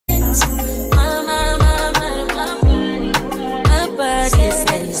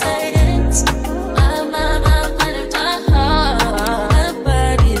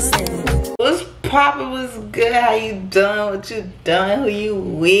poppin'? What's good? How you doing? What you doing? Who you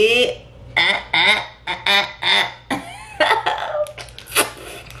with?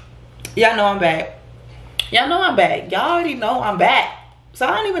 Y'all know I'm back. Y'all know I'm back. Y'all already know I'm back. So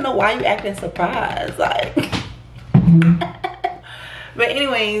I don't even know why you acting surprised. Like, but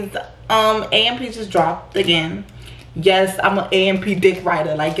anyways, AMP just dropped again. Yes, I'm an AMP dick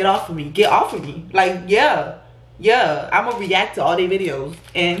rider. Like, get off of me. Get off of me. Like, yeah. I'm gonna react to all their videos.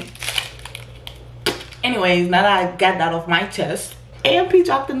 And anyways, now that I got that off my chest, AMP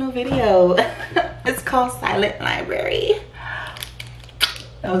dropped a new video. It's called Silent Library.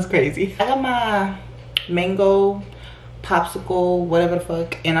 That was crazy. I got my mango popsicle, whatever the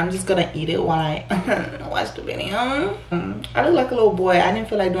fuck, and I'm just gonna eat it while I watch the video. I look like a little boy. I didn't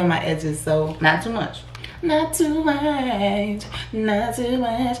feel like doing my edges, so not too much. Not too much, not too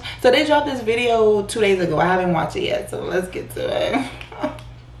much. So they dropped this video 2 days ago. I haven't watched it yet, so let's get to it.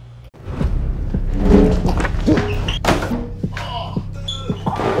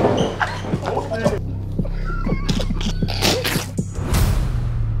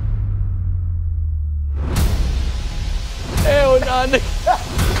 Hell nah, nigga.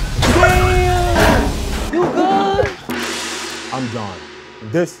 Damn! You good? I'm John.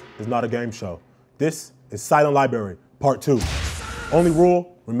 This is not a game show. This is Silent Library, Part 2. Only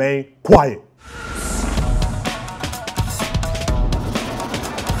rule, remain quiet.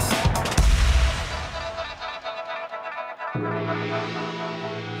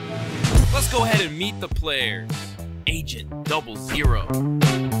 Let's go ahead and meet the players. Agent 00.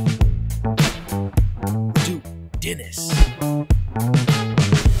 Duke Dennis.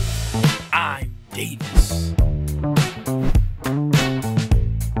 I'm Davis.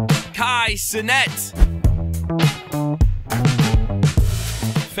 Kai Sinet.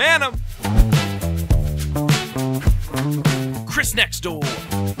 Phantom. Chris next door.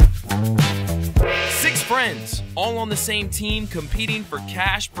 6 friends, all on the same team competing for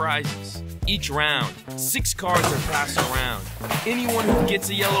cash prizes. Each round, 6 cards are passed around. Anyone who gets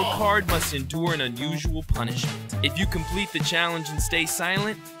a yellow card must endure an unusual punishment. If you complete the challenge and stay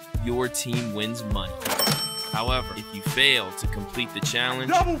silent, your team wins money. However, if you fail to complete the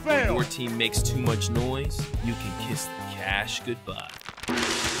challenge or your team makes too much noise, you can kiss the cash goodbye.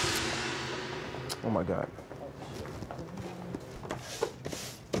 Oh my God.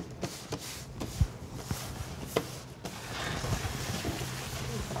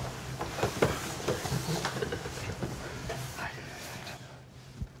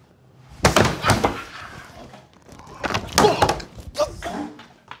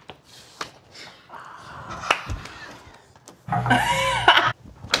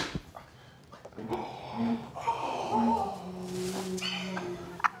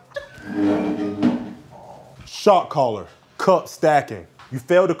 Shot caller, cup stacking. You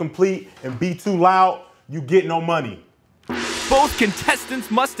fail to complete and be too loud, you get no money. Both contestants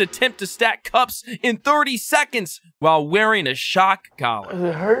must attempt to stack cups in 30 seconds while wearing a shock collar. Does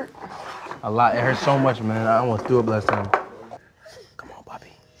it hurt? A lot. It hurts so much, man. I almost threw up last time. Come on,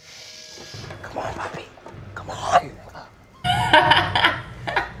 Bobby. Come on, Bobby. Come on.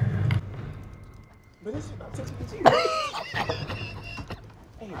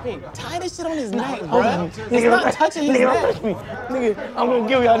 Hey, tie this shit on his neck, bro. It's not touching his neck. Touch me. Nigga, I'm gonna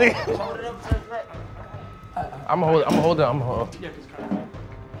kill y'all, nigga. I'm gonna hold it.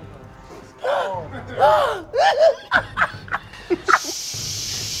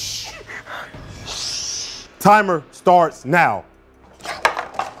 Timer starts now.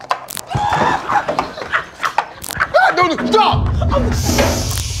 Stop!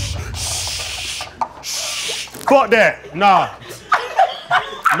 Fuck that, nah.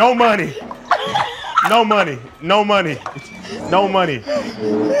 No money. No money. No money. No money. Get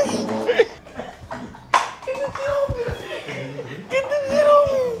the shit on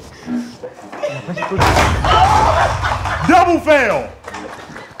me. Double fail.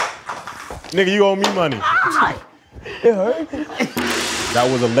 Nigga, you owe me money. It hurt. That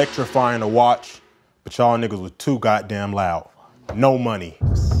was electrifying to watch, but y'all niggas was too goddamn loud. No money.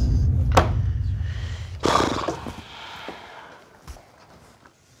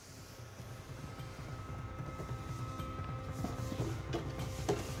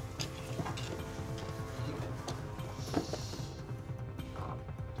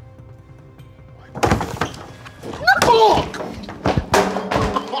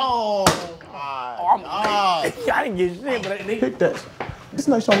 I didn't get shit, but they Pick that. This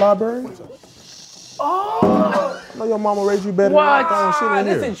not your library. Oh! I know your mama raised you better What? than throwing shit in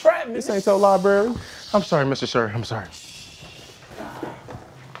This here. entrapment. This ain't your library. I'm sorry, Mr. Sir. I'm sorry.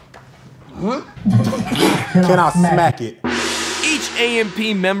 Can I smack it? Each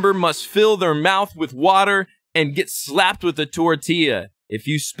AMP member must fill their mouth with water and get slapped with a tortilla. If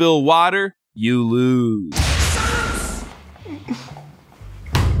you spill water, you lose.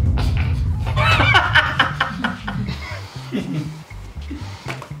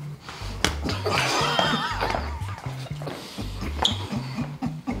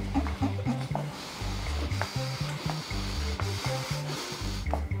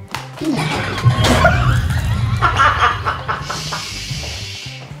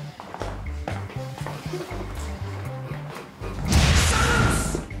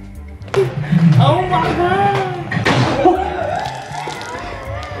 Oh my God.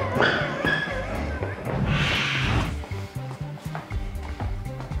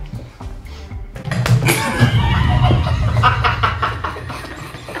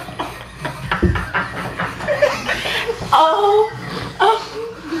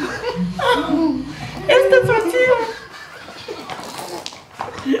 It's the tortilla.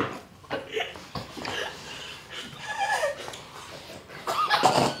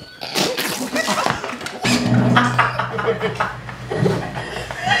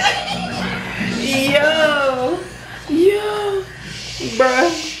 Yo,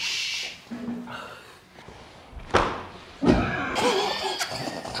 bruh.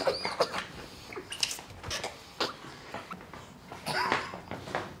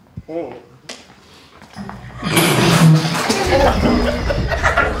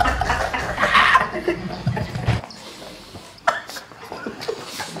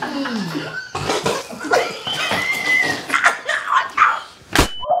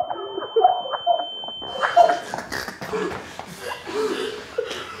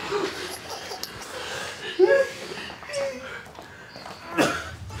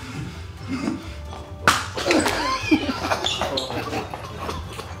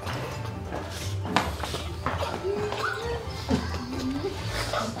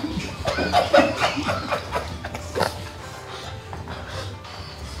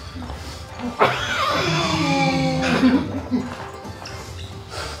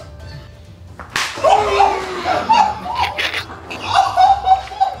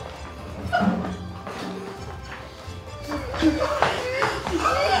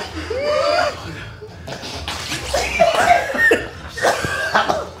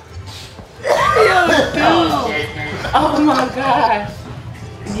 Oh my God.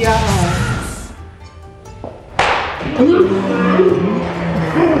 Y'all.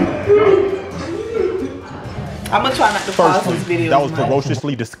 I'm gonna try not to pause this video. That was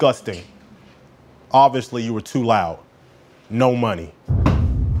ferociously disgusting. Obviously, you were too loud. No money.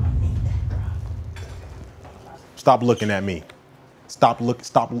 Stop looking at me. Stop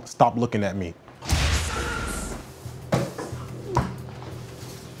looking at me.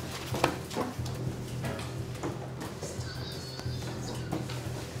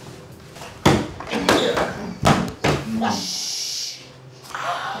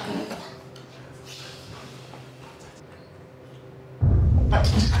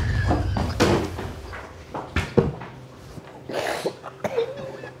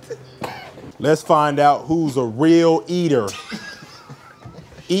 Let's find out who's a real eater.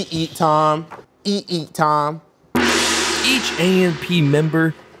 Eat time. Eat time. Each AMP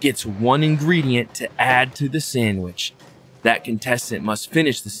member gets one ingredient to add to the sandwich. That contestant must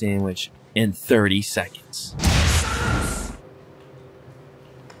finish the sandwich in 30 seconds.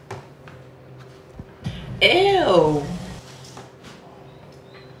 Ew.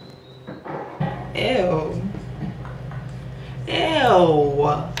 Ew. Ew.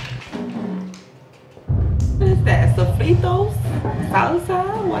 What is that? Sofritos?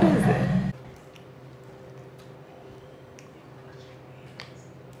 Salsa? What is it?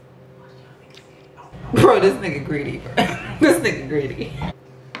 Bro, this nigga greedy, bro. This nigga greedy.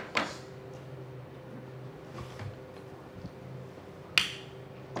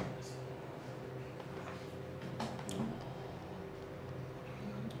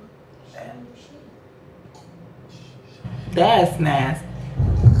 That's nasty.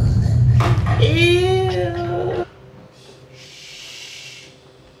 Ew.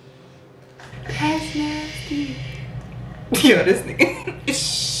 That's nasty. Yo, this nigga.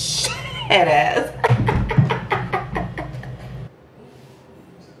 Head ass.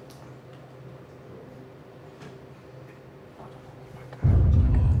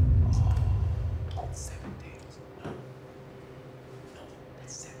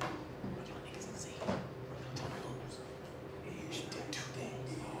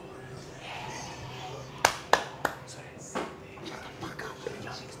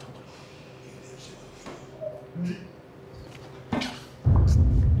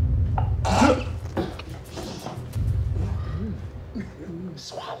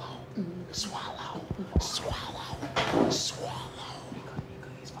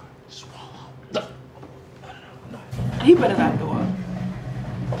 He better not throw up.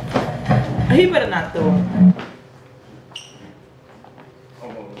 He better not throw up.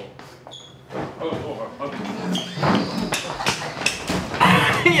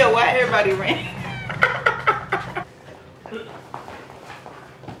 Yo, why everybody ran?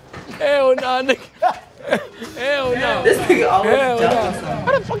 Hell no, nigga. Hell no. This nigga always Hell jumping no. something.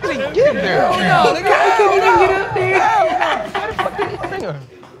 How the fuck did he get there? Hell no, nigga. How can he get up there? How the fuck did he finger?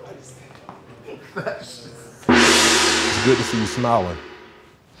 It's good to see you smiling.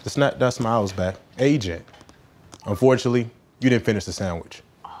 The snap that smile's back. Agent. Unfortunately, you didn't finish the sandwich.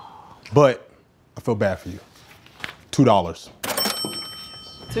 But I feel bad for you. $2.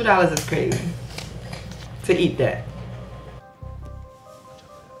 $2 is crazy to eat that.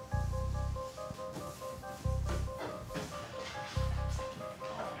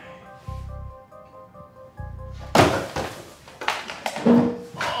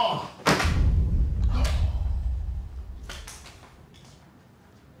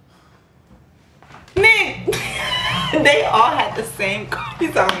 Nick, they all had the same car.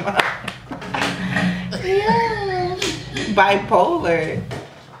 He's talking about. Yeah. Bipolar.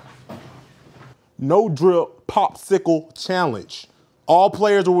 No drip popsicle challenge. All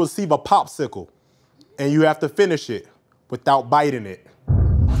players will receive a popsicle, and you have to finish it without biting it.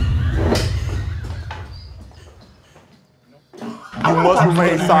 You must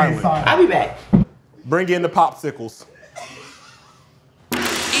remain silent. I'll be back. Bring in the popsicles.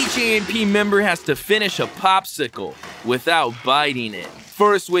 Each AMP member has to finish a popsicle without biting it.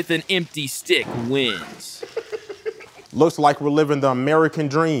 First with an empty stick wins. Looks like we're living the American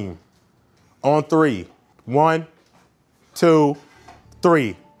dream. On 3. 1, 2,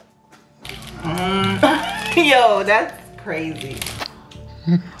 3. Yo, that's crazy.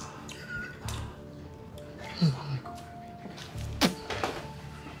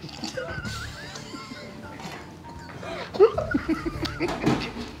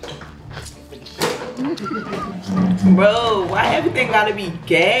 Bro, why everything gotta be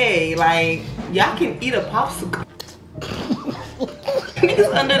gay? Like, y'all can eat a popsicle.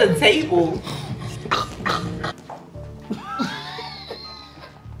 Niggas under the table.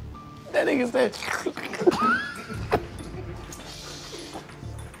 That nigga said.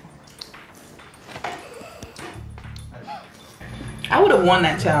 I would have won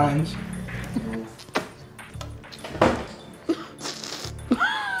that challenge.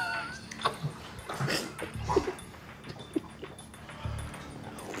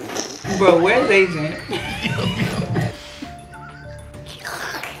 Bro, where's Agent?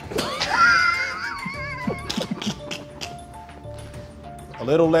 A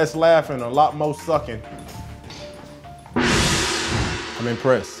little less laughing, a lot more sucking. I'm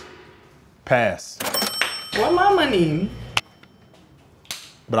impressed. Pass. Where my money?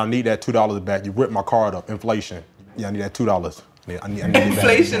 But I need that $2 back. You ripped my card up. Inflation. Yeah, I need that $2. I need it back.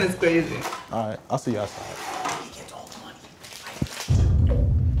 Inflation is crazy. All right, I'll see you outside.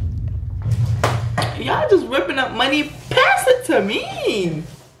 Y'all just ripping up money. Pass it to me.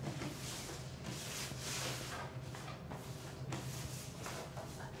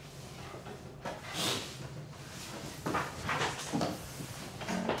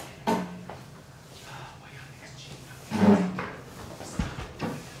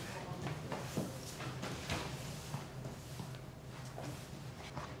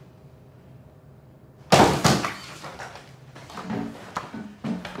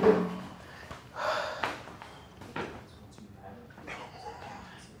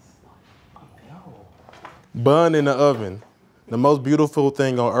 Bun in the oven. The most beautiful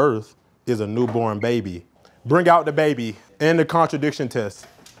thing on earth is a newborn baby. Bring out the baby and the contradiction test.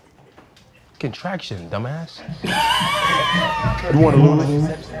 Contraction, dumbass. You want to lose?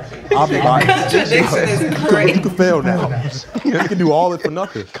 I'll be lying. Contradiction is crazy. You can fail now. You can do all it for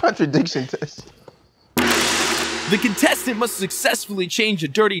nothing. Contradiction test. The contestant must successfully change a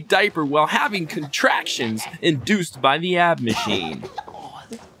dirty diaper while having contractions induced by the ab machine.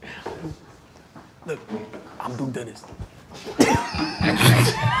 Look, I'm doing Dennis.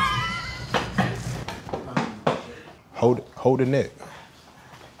 Hold the neck.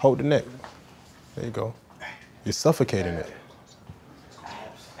 Hold the neck. There you go. You're suffocating it.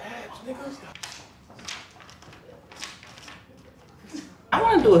 I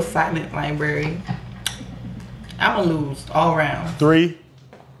want to do a silent library. I'm gonna lose all round. 3,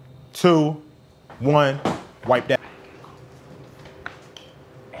 2, 1. Wipe that.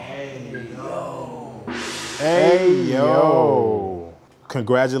 Hey, yo.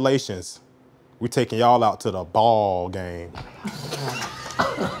 Congratulations. We're taking y'all out to the ball game.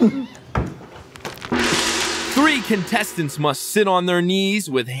 3 contestants must sit on their knees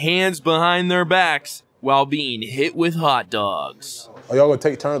with hands behind their backs while being hit with hot dogs. Are y'all gonna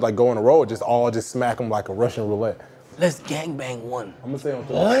take turns like go on a roll or just smack them like a Russian roulette? Let's gangbang one. I'm gonna say on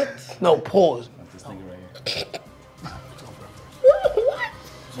three. What? No, pause. This nigga right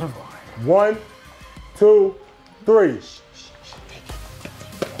here. 1, 2, 3.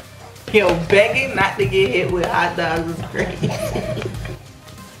 Yo, begging not to get hit with hot dogs is crazy.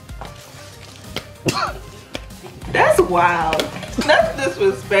 That's wild. That's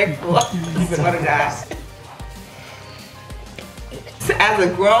disrespectful. I swear to God. As a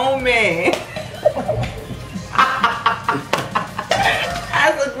grown man.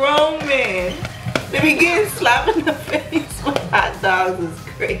 As a grown man. To be getting slapped in the face with hot dogs is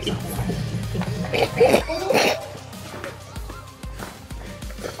crazy.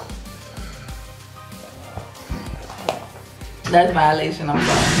 That's violation, I'm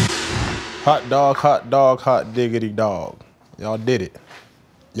sorry. Hot dog, hot diggity dog. Y'all did it.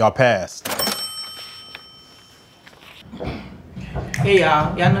 Y'all passed. Hey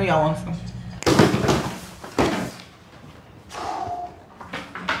y'all, y'all know y'all want some.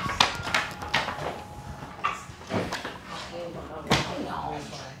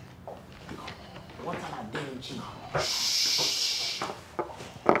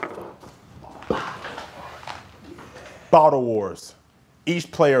 Bottle wars.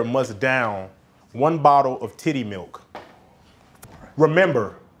 Each player must down 1 bottle of titty milk.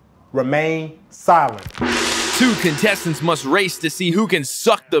 Remember, remain silent. 2 contestants must race to see who can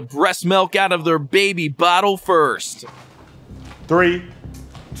suck the breast milk out of their baby bottle first. 3,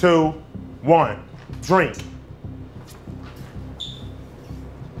 2, 1, drink.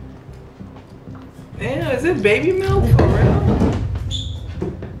 Damn, is it baby milk for real?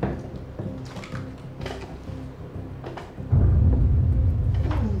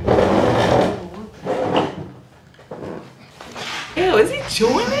 Ew, is he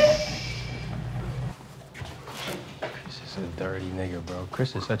chewing it? Chris is a dirty nigga, bro.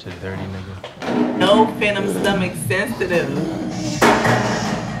 Chris is such a dirty nigga. No phantom stomach sensitive.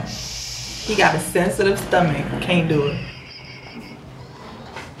 He got a sensitive stomach. Can't do it.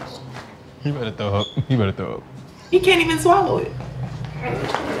 You better throw up. You better throw up. He can't even swallow it.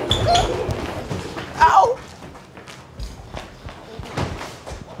 Ow!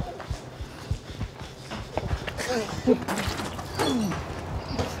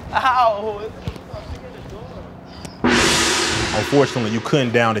 Ow! Unfortunately, you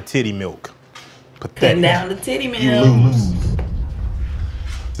couldn't down the titty milk. Pathetic. And down the titty milk. You lose.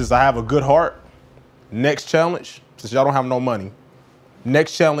 Since I have a good heart, next challenge, since y'all don't have no money,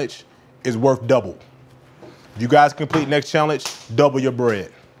 next challenge is worth double. If you guys complete next challenge, double your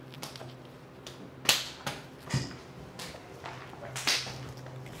bread.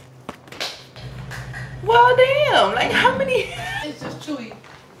 Well, damn. Like, how many? It's just chewy.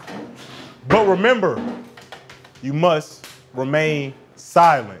 But remember, you must remain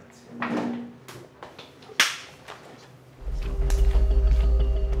silent.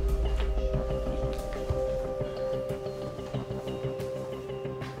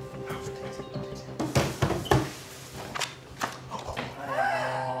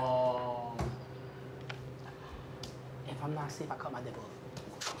 If I'm not safe, I cut my dick off.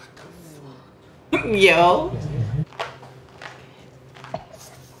 Yo.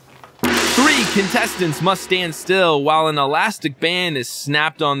 3 contestants must stand still while an elastic band is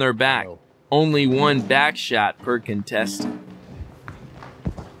snapped on their back. Only 1 back shot per contestant.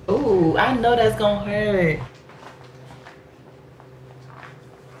 Ooh, I know that's gonna hurt.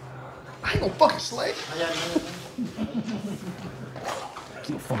 I ain't no fucking slave.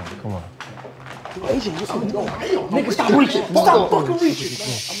 Keep falling. Come on. AJ, you go. Nigga, stop reaching. Stop fucking reaching.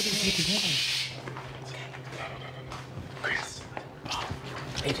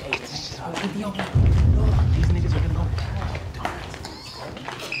 AJ, these niggas are gonna go.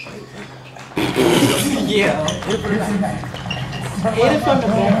 Yeah. Hit it from the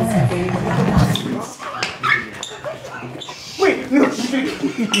back. Wait, no.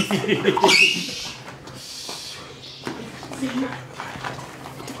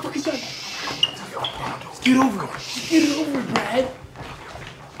 Get over it. Get it over it, Brad.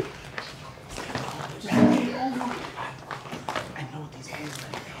 I know what these hands are.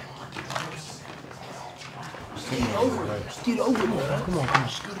 Get over it. Just get over it, bro. Come on, come on.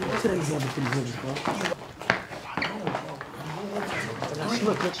 Sit down here for these niggas, bro.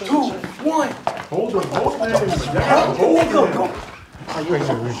 3, 2, 1. Hold on, hold on. Go. Oh, you ain't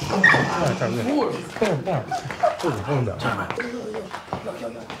gonna reach. Come down. Hold down.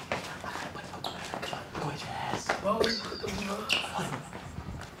 Go at your ass, bro.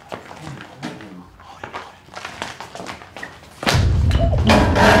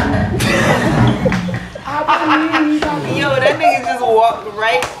 Yo, that nigga just walked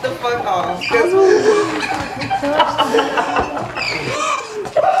right the fuck off.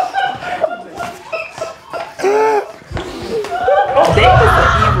 David's an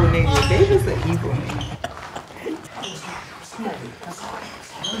evil nigga. David's an evil nigga.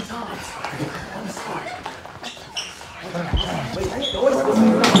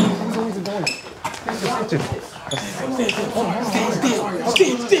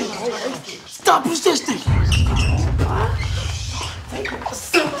 Stop resisting.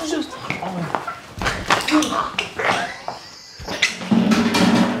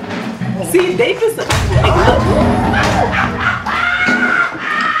 See, David's an evil nigga.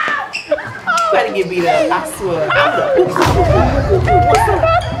 Better get beat up, I swear.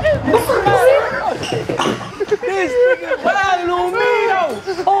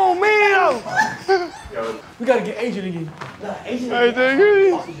 Oh man! We gotta get Agent again.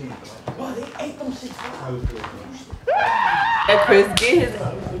 Hey, Chris, get his.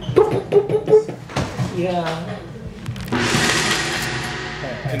 Yeah.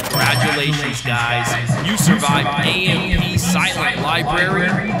 Congratulations, guys. You survived AMP Silent Library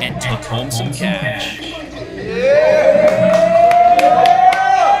and took home some cash. Yeah.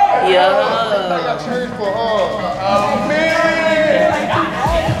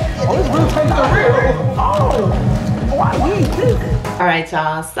 All right,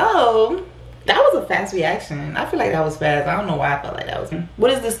 y'all. So that was a fast reaction. I feel like that was fast. I don't know why I felt like that was.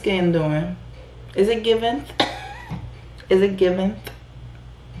 What is the skin doing? Is it giving? Is it giving?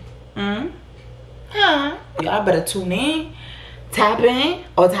 Huh? Y'all better tune in. Tap in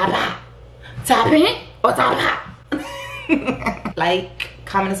or tap out. Tap in or tap out. Like,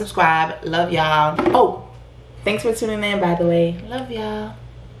 comment, and subscribe. Love y'all. Oh, thanks for tuning in, by the way. Love y'all.